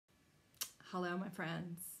Hello, my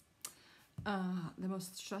friends. The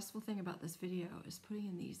most stressful thing about this video is putting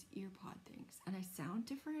in these ear pod things, and I sound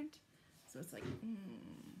different, so it's like,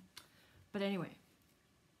 But anyway,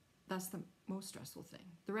 that's the most stressful thing.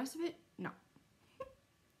 The rest of it, no.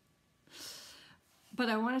 But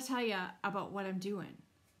I want to tell you about what I'm doing,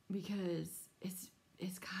 because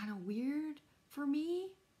it's kind of weird for me.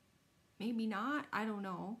 Maybe not, I don't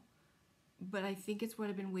know. But I think it's what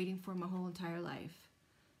I've been waiting for my whole entire life.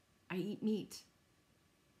 I eat meat.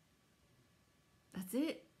 That's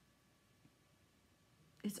it.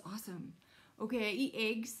 It's awesome. Okay, I eat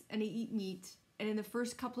eggs and I eat meat. And in the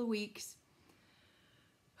first couple of weeks,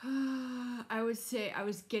 I would say I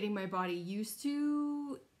was getting my body used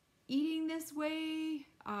to eating this way.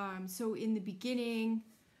 So in the beginning,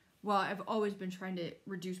 well, I've always been trying to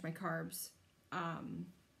reduce my carbs.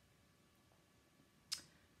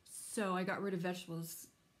 So I got rid of vegetables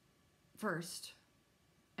first,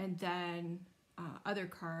 and then other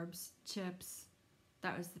carbs, chips.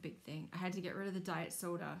 That was the big thing. I had to get rid of the diet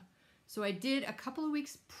soda. So I did a couple of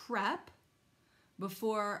weeks prep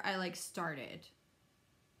before I started.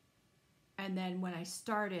 And then when I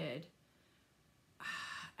started,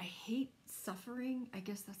 I hate suffering. I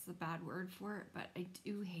guess that's the bad word for it, but I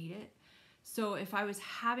do hate it. So if I was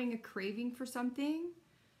having a craving for something,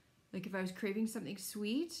 like if I was craving something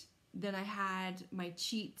sweet, then I had my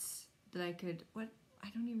cheats that I could, I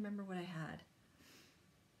don't even remember what I had.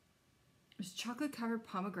 It was chocolate covered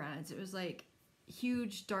pomegranates. It was like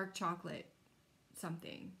huge dark chocolate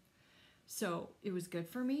something. So it was good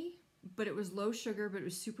for me, but it was low sugar, but it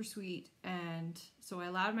was super sweet. And so I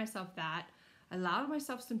allowed myself that. I allowed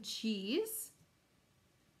myself some cheese.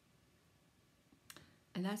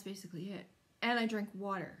 And that's basically it. And I drank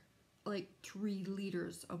water, like 3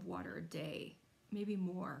 liters of water a day. Maybe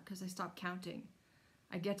more, because I stopped counting.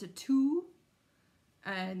 I get to 2,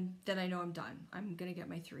 and then I know I'm done. I'm gonna get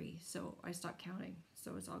my 3, so I stopped counting,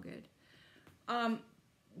 so it's all good.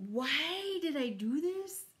 Why did I do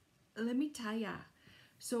this? Let me tell ya.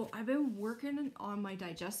 So I've been working on my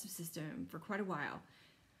digestive system for quite a while,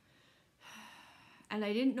 and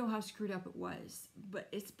I didn't know how screwed up it was, but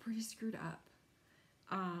it's pretty screwed up.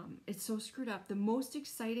 It's so screwed up. The most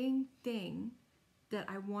exciting thing that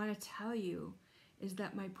I want to tell you is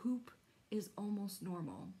that my poop is almost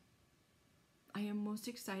normal. I am most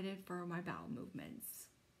excited for my bowel movements.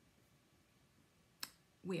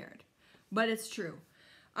 Weird, but it's true.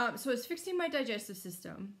 So it's fixing my digestive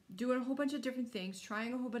system, doing a whole bunch of different things,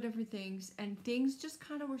 trying a whole bunch of different things, and things just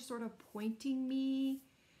kind of were sort of pointing me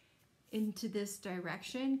into this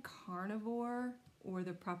direction, carnivore or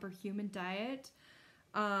the proper human diet.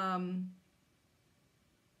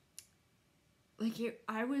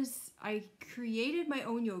 I created my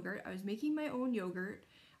own yogurt. I was making my own yogurt.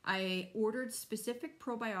 I ordered specific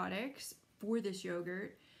probiotics for this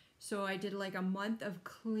yogurt. So I did like a month of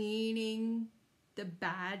cleaning the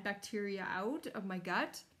bad bacteria out of my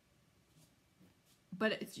gut.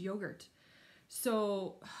 But it's yogurt.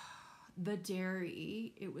 So the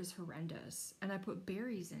dairy, it was horrendous. And I put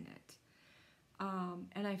berries in it.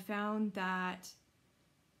 And I found that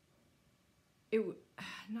it would,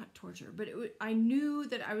 not torture, but I knew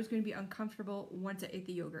that I was going to be uncomfortable once I ate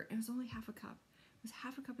the yogurt. It was only half a cup. It was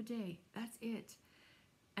half a cup a day. That's it.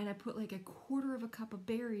 And I put like a 1/4 cup of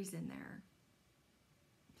berries in there.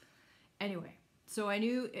 Anyway, so I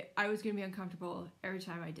knew I was going to be uncomfortable every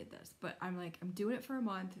time I did this. But I'm like, I'm doing it for a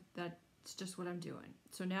month. That's just what I'm doing.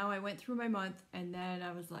 So now I went through my month, and then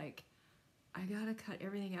I was like, I got to cut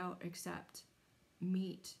everything out except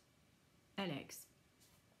meat and eggs.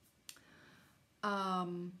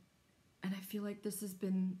 And I feel like this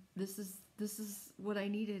is what I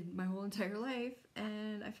needed my whole entire life,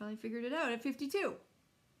 and I finally figured it out at 52.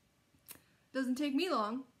 Doesn't take me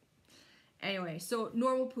long. Anyway, so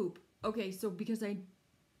normal poop. Okay, so because I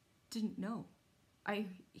didn't know. I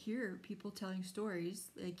hear people telling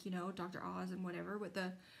stories, like, Dr. Oz and whatever,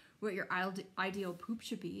 what your ideal poop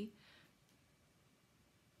should be.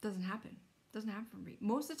 Doesn't happen. Doesn't happen for me.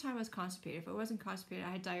 Most of the time I was constipated. If I wasn't constipated,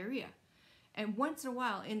 I had diarrhea. And once in a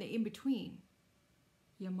while, in the in-between,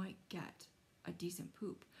 you might get a decent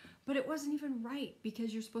poop. But it wasn't even right,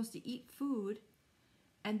 because you're supposed to eat food,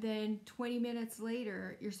 and then 20 minutes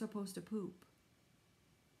later, you're supposed to poop.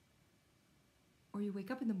 Or you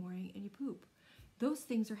wake up in the morning and you poop. Those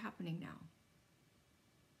things are happening now.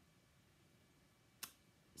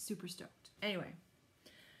 Super stoked. Anyway,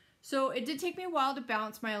 so it did take me a while to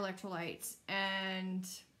balance my electrolytes, and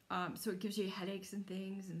so it gives you headaches and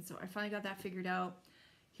things, and so I finally got that figured out.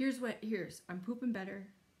 I'm pooping better.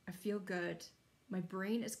 I feel good. My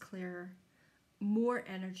brain is clearer, more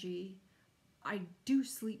energy. I do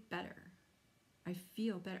sleep better. I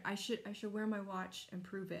feel better. I should wear my watch and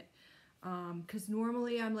prove it. Because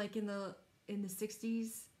normally I'm like in the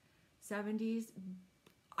 60s, 70s.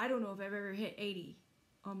 I don't know if I've ever hit 80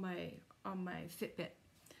 on my Fitbit.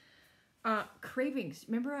 Cravings.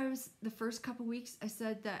 Remember, the first couple weeks I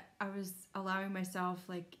said that I was allowing myself,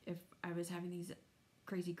 like, if I was having these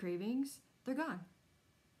crazy cravings, they're gone.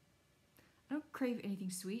 I don't crave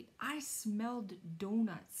anything sweet. I smelled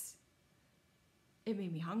donuts. It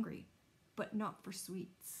made me hungry, but not for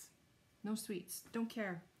sweets. No sweets. Don't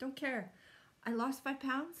care. Don't care. I lost 5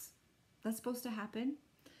 pounds. That's supposed to happen.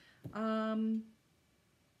 And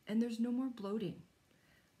there's no more bloating.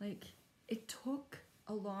 Like, it took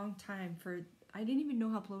a long time I didn't even know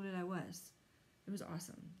how bloated I was. It was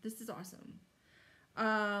awesome. This is awesome.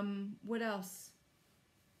 What else?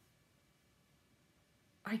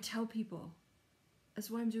 I tell people. That's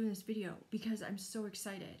why I'm doing this video, because I'm so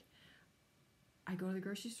excited. I go to the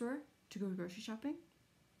grocery store to go grocery shopping.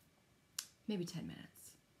 Maybe 10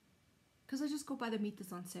 minutes. Because I just go buy the meat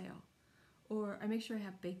that's on sale. Or I make sure I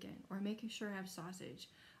have bacon. Or I make sure I have sausage.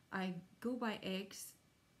 I go buy eggs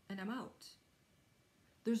and I'm out.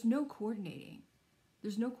 There's no coordinating.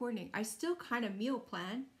 There's no coordinating. I still kind of meal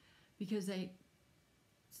plan because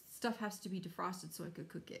stuff has to be defrosted so I could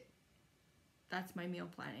cook it. That's my meal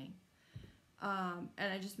planning.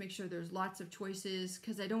 And I just make sure there's lots of choices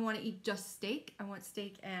because I don't want to eat just steak. I want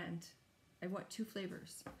steak and I want 2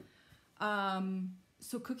 flavors.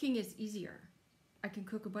 So cooking is easier. I can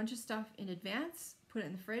cook a bunch of stuff in advance, put it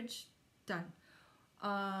in the fridge, done.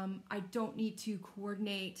 I don't need to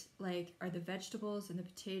coordinate, like, are the vegetables and the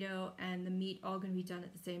potato and the meat all going to be done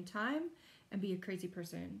at the same time and be a crazy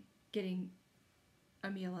person getting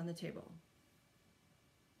a meal on the table.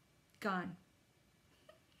 Gone.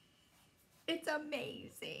 It's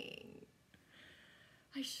amazing.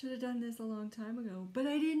 I should have done this a long time ago, but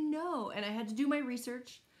I didn't know. And I had to do my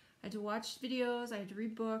research. I had to watch videos. I had to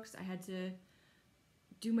read books. I had to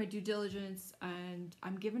do my due diligence. And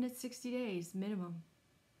I'm giving it 60 days minimum.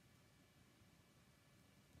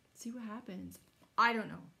 See what happens. I don't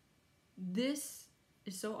know. This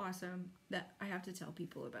is so awesome that I have to tell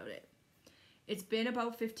people about it. It's been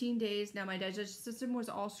about 15 days. Now my digestive system was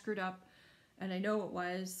all screwed up. And I know it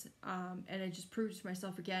was, and I just proved to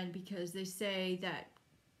myself again because they say that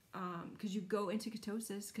because you go into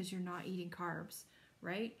ketosis because you're not eating carbs,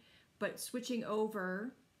 right? But switching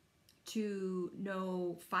over to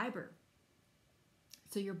no fiber.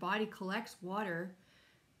 So your body collects water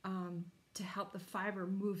to help the fiber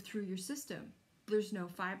move through your system. There's no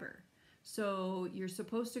fiber. So you're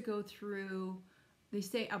supposed to go through, they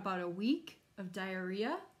say, about a week of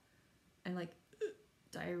diarrhea and like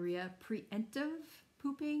diarrhea. Preemptive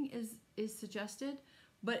pooping is suggested,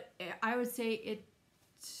 but I would say it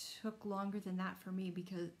took longer than that for me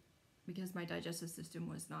because my digestive system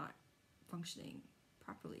was not functioning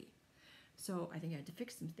properly. So I think I had to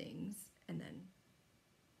fix some things, and then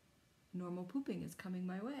normal pooping is coming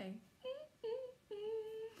my way.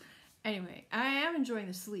 Anyway, I am enjoying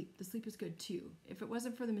the sleep. The sleep is good too. If it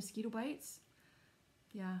wasn't for the mosquito bites,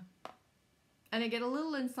 yeah. And I get a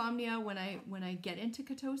little insomnia when I get into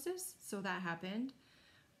ketosis, so that happened.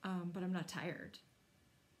 But I'm not tired.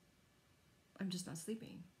 I'm just not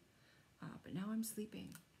sleeping. But now I'm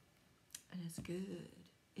sleeping, and it's good.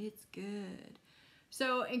 It's good.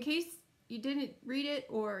 So in case you didn't read it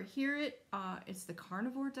or hear it, it's the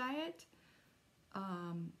carnivore diet,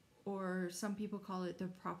 or some people call it the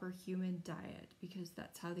proper human diet because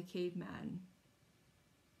that's how the caveman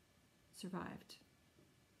survived.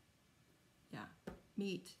 Yeah,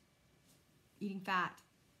 meat, eating fat.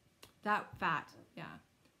 That fat, yeah.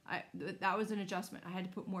 That was an adjustment. I had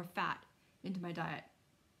to put more fat into my diet.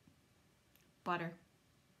 Butter.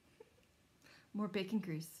 More bacon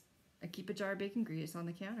grease. I keep a jar of bacon grease on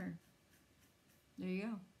the counter. There you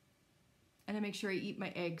go. And I make sure I eat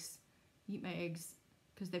my eggs. Eat my eggs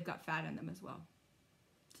because they've got fat in them as well.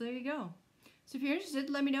 So there you go. So if you're interested,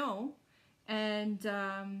 let me know. And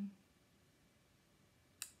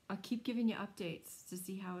I'll keep giving you updates to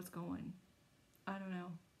see how it's going. I don't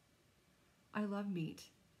know. I love meat.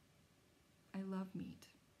 I love meat.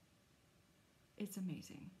 It's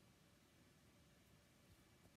amazing.